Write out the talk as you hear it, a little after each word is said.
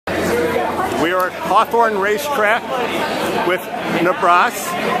We are at Hawthorne Race Track with Nebras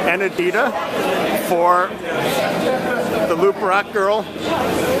and Edita for the Loop Rock Girl.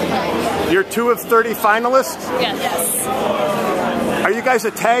 You're 2 of 30 finalists? Yes. Are you guys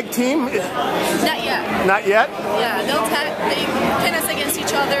a tag team? Not yet. Not yet? Yeah, they pin us against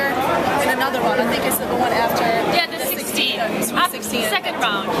each other in another one. I think it's the one after. Yeah, the 16. 16. Second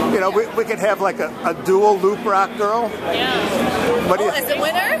round. You know, we could have like a dual Loop Rock Girl. Yeah. What do you, as a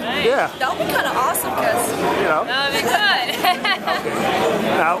winner? Right. Yeah. That would be kind of awesome because, you know. That would be good. Okay.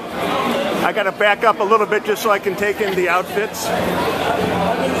 Now, I got to back up a little bit just so I can take in the outfits.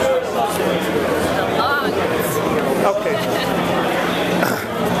 Okay.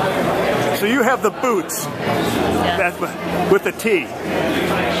 So you have the boots. That's with the T.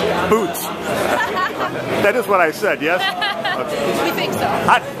 Boots. That is what I said, yes? Okay. We think so.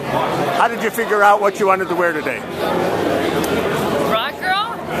 How did you figure out what you wanted to wear today? Rock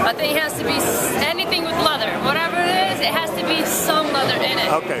girl? I think it has to be anything with leather. Whatever it is, it has to be some leather in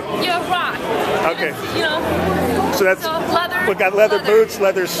it. Okay. You're rock. Okay. You know. So that's leather. We got leather boots,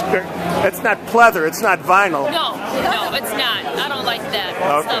 leather skirt. It's not pleather. It's not vinyl. No, it's not. I don't like that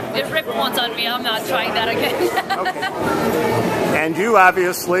stuff. It ripped once on me. I'm not trying that again. Okay. And you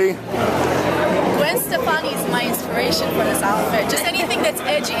obviously. Gwen Stefani is my inspiration for this outfit. Just anything that's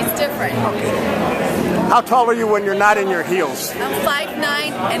edgy is different. Okay. How tall are you when you're not in your heels? I'm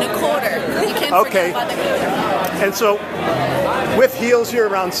 5'9". You can't forget about the glitter. And so, with heels, you're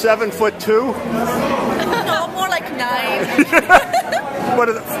around 7'2". No, more like 9. What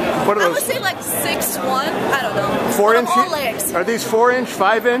are those? I would say like 6'1". I don't know. 4 inch? All legs. Are these 4 inch,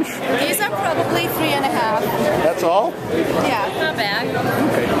 5 inch? These are probably 3.5. That's all? Yeah. Not bad.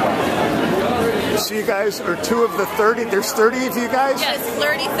 Okay. So you guys are 2 of the 30. There's 30 of you guys? Yes,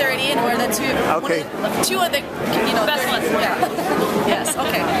 Flirty 30, and we're the 2. Okay. 2 of the, best 30. ones. Yeah. Yes.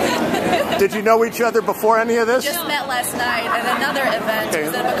 Okay. Did you know each other before any of this? Just met last night at another event. Okay.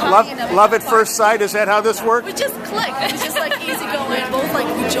 Love at first sight. Is that how this worked? We just clicked. It was just like easy going. Both like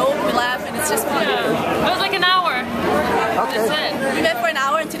we joke, we laugh, and it's just fun. Yeah. It was like an hour. Okay. That's it. We met for an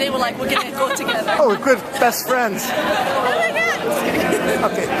hour, and today we're gonna go together. Oh, we're good best friends. Oh my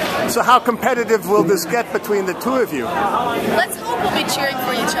God. Okay. So how competitive will this get between the 2 of you? Let's hope we'll be cheering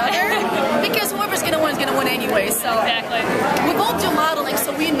for each other because whoever's gonna win is gonna win anyway. So exactly. We both do modeling,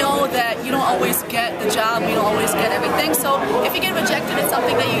 so we know that you don't always get the job, you don't always get everything. So if you get rejected, it's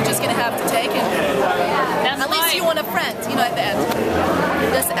something that you're just gonna have to take, and at least you want a friend, at the end.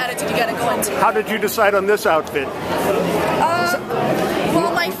 That's the attitude you gotta go into. How did you decide on this outfit?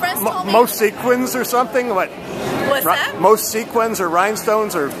 Well, my friends told me most sequins or something. What's that? Most sequins or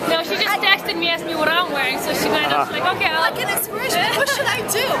rhinestones or? No, she just texted me, asked me what I'm wearing, so she kind of like, okay, like an inspiration. What should I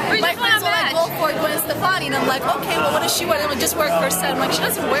do? My friends were like, go for Gwen Stefani, and I'm like, okay, well, what does she wear? And I'm just wear her set. I'm like, she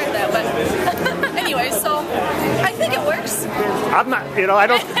doesn't wear that, but anyway, so I think it works. I'm not,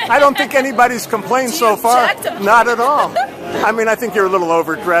 I don't think anybody's complained so far. Not at all. I mean, I think you're a little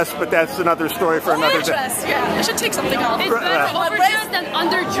overdressed, but that's another story for another day. Overdressed, yeah. I should take something off. It's better overdressed than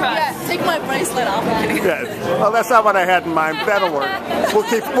underdressed. Yeah, take my bracelet off. Yeah. Well, that's not what I had in mind. That'll work.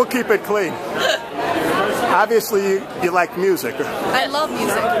 We'll keep it clean. Obviously, you like music. I love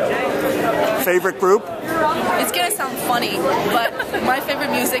music. Favorite group? It's gonna sound funny, but my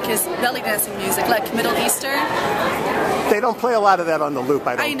favorite music is belly dancing music, like Middle Eastern. They don't play a lot of that on the Loop.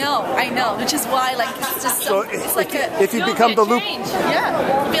 I know, which is why it's just so. It's like if you become the Loop,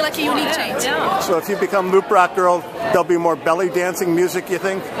 yeah, it'll be like a unique change. Yeah. So if you become Loop Rock Girl, there'll be more belly dancing music. You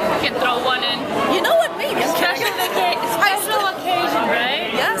think? You can throw one in. You know what? Maybe special occasion,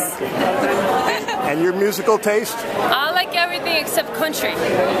 right? Yes. And your musical taste? I like everything except country.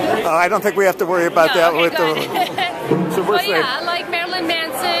 I don't think we have to worry about that with so we're safe. I like Marilyn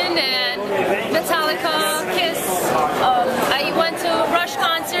Manson and Metallica, Kiss. I went to Rush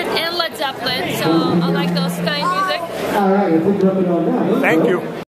concert and Led Zeppelin, so I like those kind of music. Thank you.